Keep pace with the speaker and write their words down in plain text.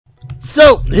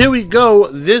So here we go.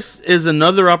 This is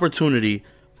another opportunity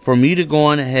for me to go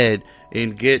on ahead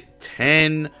and get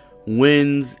 10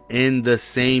 wins in the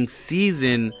same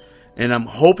season, and I'm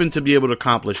hoping to be able to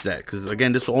accomplish that because,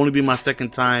 again, this will only be my second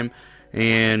time,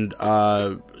 and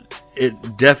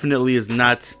it definitely is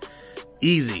not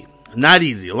easy. Not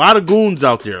easy. A lot of goons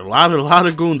out there. A lot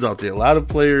of goons out there. A lot of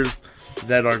players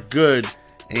that are good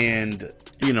and,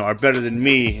 you know, are better than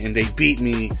me, and they beat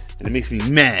me, and it makes me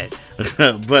mad.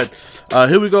 But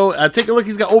here we go. Take a look.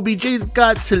 He's got OBJ. He's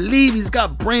got Talib. He's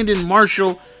got Brandon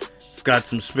Marshall. He's got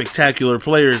some spectacular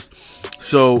players.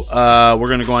 So we're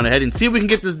going to go on ahead and see if we can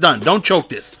get this done. Don't choke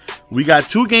this. We got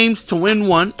 2 games to win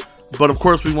 1. But, of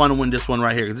course, we want to win this one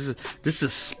right here. This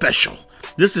is special.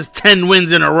 This is 10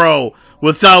 wins in a row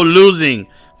without losing.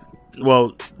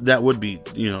 Well, that would be,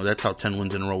 you know, that's how 10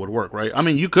 wins in a row would work, right? I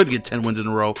mean, you could get 10 wins in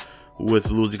a row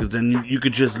with losing, because then you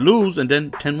could just lose and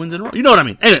then 10 wins in a row. You know what I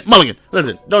mean? Anyway, Mulligan,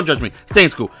 listen, don't judge me. Stay in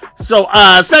school. So,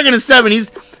 2nd and 7, he's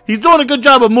doing a good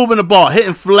job of moving the ball,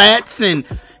 hitting flats and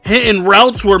hitting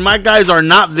routes where my guys are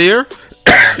not there.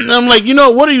 And I'm like, you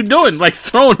know, what are you doing? Like,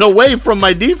 throwing away from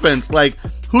my defense. Like,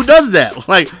 who does that?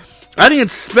 Like, I didn't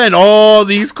spend all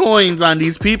these coins on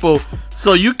these people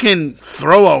so you can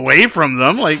throw away from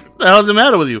them. Like, what the hell's the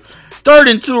matter with you?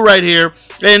 3rd and 2 right here.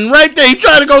 And right there, he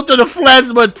tried to go to the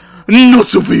flats, but no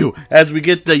so for you. As we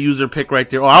get the user pick right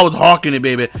there. Oh, I was hawking it,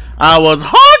 baby. I was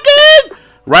hawking!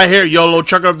 Right here, YOLO,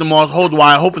 chuck up the moss, hold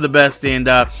wide, hope for the best, and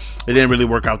it didn't really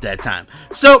work out that time.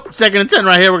 So, 2nd and 10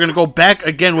 right here. We're going to go back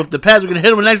again with the pass. We're going to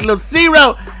hit him with a nice little C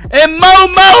route. And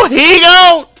Momo, he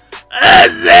gone! I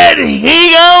said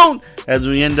he gone! As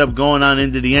we end up going on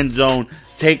into the end zone,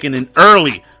 taking an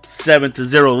early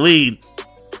 7-0 lead.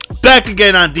 Back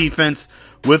again on defense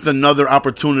with another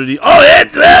opportunity. Oh,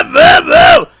 it's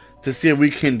to see if we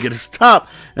can get a stop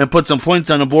and put some points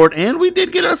on the board. And we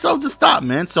did get ourselves a stop,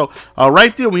 man. So,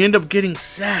 right there, we end up getting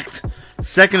sacked.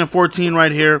 2nd and 14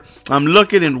 right here. I'm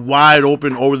looking and wide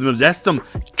open over the middle. That's some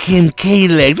Kim K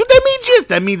legs. What that mean, just?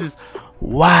 That means it's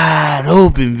wide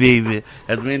open, baby.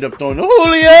 As we end up throwing the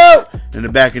Julio in the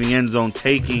back of the end zone,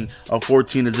 taking a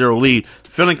 14-0 lead.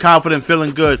 Feeling confident,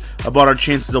 feeling good about our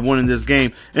chances of winning this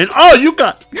game. And oh, you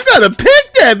got to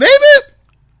pick that, baby.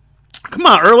 Come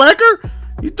on, Urlacher.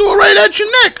 You threw it right at your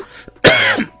neck.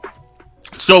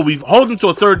 So we hold him to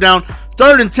a 3rd down.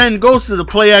 3rd and 10 goes to the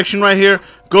play action right here.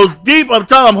 Goes deep up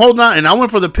top. I'm holding on, and I went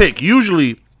for the pick.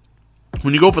 Usually,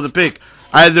 when you go for the pick,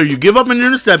 either you give up an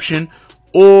interception,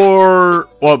 or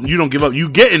you don't give up. You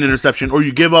get an interception, or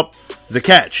you give up the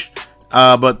catch.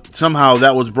 But somehow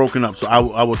that was broken up, so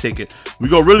I will take it. We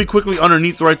go really quickly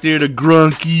underneath right there, the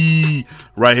Grunky.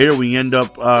 Right here, we end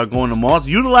up going to Moss.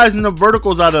 Utilizing the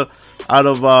verticals out of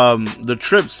the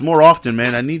trips more often,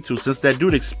 man. I need to, since that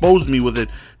dude exposed me with it.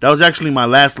 That was actually my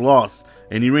last loss,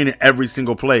 and he ran it every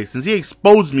single play. Since he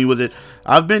exposed me with it,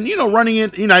 I've been, running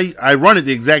it. I run it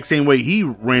the exact same way he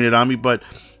ran it on me, but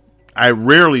I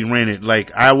rarely ran it.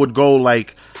 Like, I would go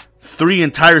like 3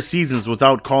 entire seasons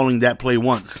without calling that play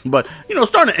once. But,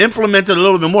 starting to implement it a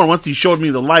little bit more once he showed me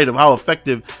the light of how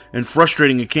effective and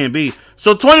frustrating it can be.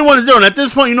 So 21-0, and at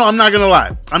this point, I'm not going to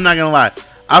lie.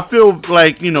 I feel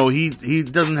like, he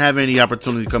doesn't have any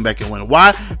opportunity to come back and win it.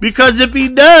 Why? Because if he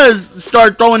does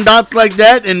start throwing dots like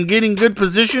that and getting good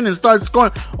position and start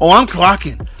scoring, I'm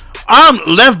clocking. I'm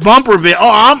left bumper bit.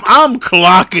 I'm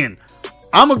clocking.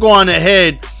 I'm going to go on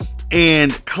ahead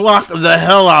and clock the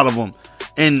hell out of him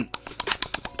and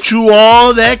chew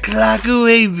all that clock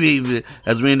away, baby.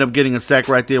 As we end up getting a sack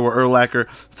right there with Urlacher.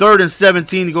 3rd and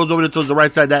 17. He goes over there towards the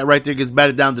right side. That right there gets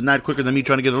batted down, denied quicker than me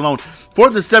trying to get it alone.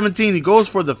 4th and 17. He goes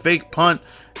for the fake punt,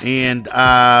 and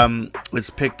it's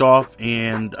picked off.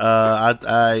 And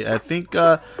I think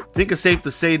it's safe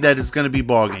to say that it's going to be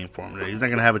ball game for him. He's not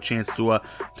going to have a chance to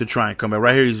try and come back.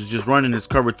 Right here, he's just running his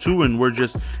cover 2, and we're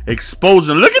just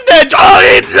exposing. Look at that! Oh,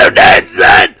 it's that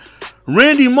set.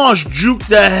 Randy Moss juked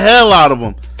the hell out of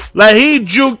him. Like, he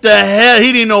juked the hell.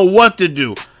 He didn't know what to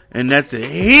do. And that's it.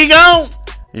 He gone.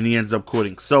 And he ends up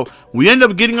quitting. So, we end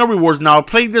up getting our rewards. Now, I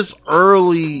played this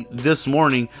early this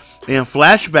morning, and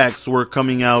flashbacks were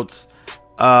coming out,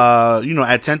 at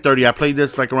 10:30. I played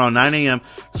this like around 9 a.m.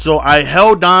 So, I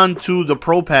held on to the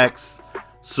Pro Packs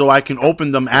so I can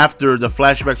open them after the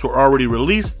flashbacks were already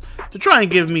released to try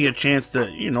and give me a chance to,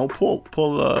 pull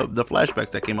the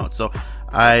flashbacks that came out. So,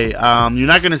 you're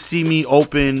not going to see me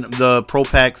open the Pro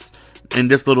Packs in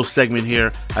this little segment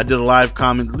here. I did a live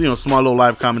comment, small little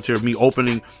live commentary of me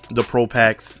opening the Pro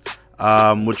Packs,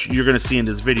 which you're going to see in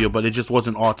this video, but it just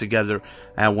wasn't all together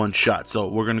at one shot. So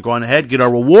we're going to go on ahead, get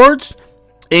our rewards,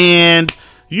 and,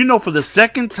 for the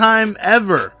second time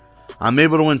ever, I'm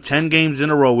able to win 10 games in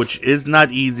a row, which is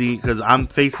not easy because I'm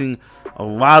facing a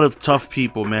lot of tough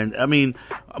people, man. I mean,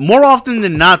 more often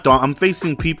than not, though, I'm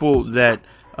facing people that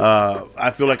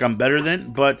I feel like I'm better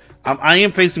than, but I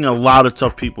am facing a lot of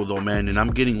tough people, though, man, and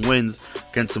I'm getting wins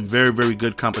against some very, very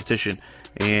good competition.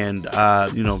 And,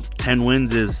 10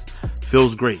 wins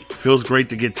feels great. Feels great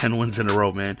to get 10 wins in a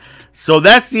row, man. So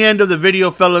that's the end of the video,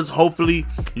 fellas. Hopefully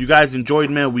you guys enjoyed,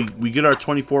 man. We get our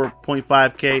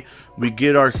 24.5K. We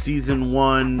get our season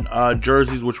 1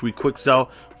 jerseys, which we quick sell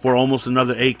for almost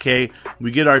another 8K.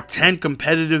 We get our 10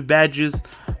 competitive badges.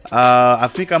 I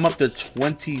think I'm up to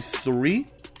 23,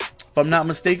 if I'm not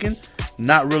mistaken.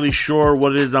 Not really sure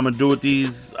what it is I'm going to do with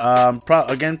these.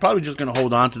 Probably just going to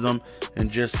hold on to them and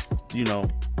just,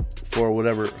 for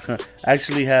whatever.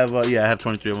 Actually have, I have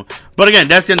 23 of them. But again,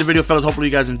 that's the end of the video, fellas. Hopefully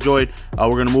you guys enjoyed. We're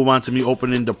going to move on to me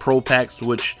opening the Pro Packs,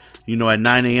 which, at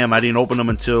 9 a.m. I didn't open them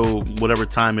until whatever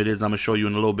time it is. I'm going to show you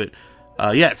in a little bit.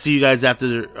 See you guys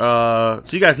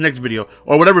see you guys next video,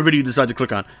 or whatever video you decide to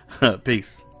click on.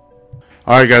 Peace.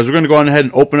 Alright, guys, we're going to go on ahead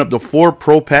and open up the 4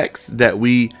 Pro Packs that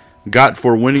we got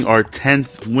for winning our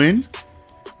 10th win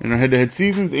in our head-to-head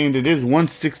seasons, and it is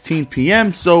 1:16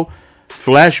 p.m. so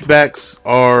flashbacks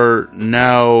are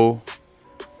now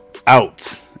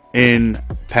out in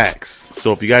packs.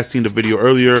 So if you guys seen the video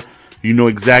earlier, you know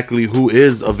exactly who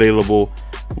is available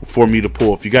for me to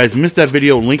pull. If you guys missed that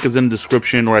video, link is in the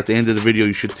description, or at the end of the video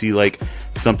you should see like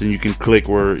something you can click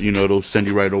where it'll send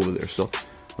you right over there. So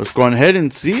let's go on ahead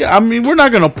and see. I mean, we're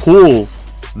not gonna pull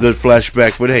the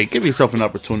flashback, but hey, give yourself an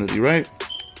opportunity, right?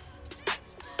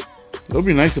 It'll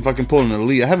be nice if I can pull an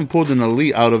elite. I haven't pulled an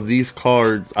elite out of these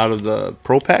cards, out of the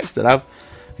Pro Packs that I've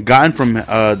gotten from the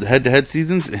head-to-head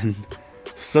seasons in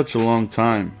such a long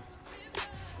time.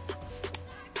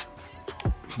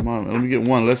 Come on, let me get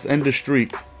one. Let's end the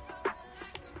streak.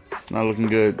 It's not looking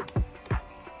good.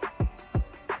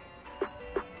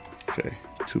 Okay,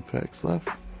 2 packs left.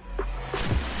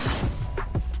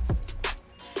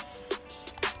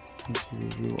 Let's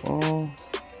review all.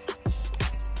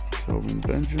 Kelvin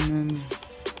Benjamin.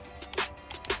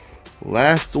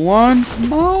 Last one.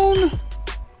 Come on.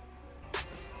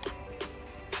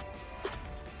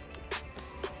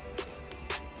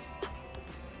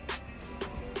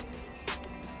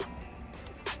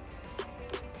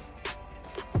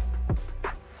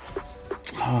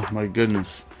 Oh my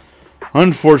goodness.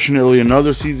 Unfortunately,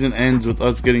 another season ends with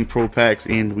us getting Pro Packs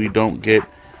and we don't get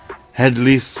at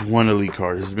least one elite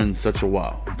card. It's been such a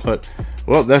while. But,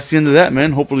 well, that's the end of that,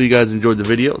 man. Hopefully you guys enjoyed the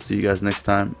video. See you guys next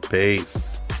time. Peace.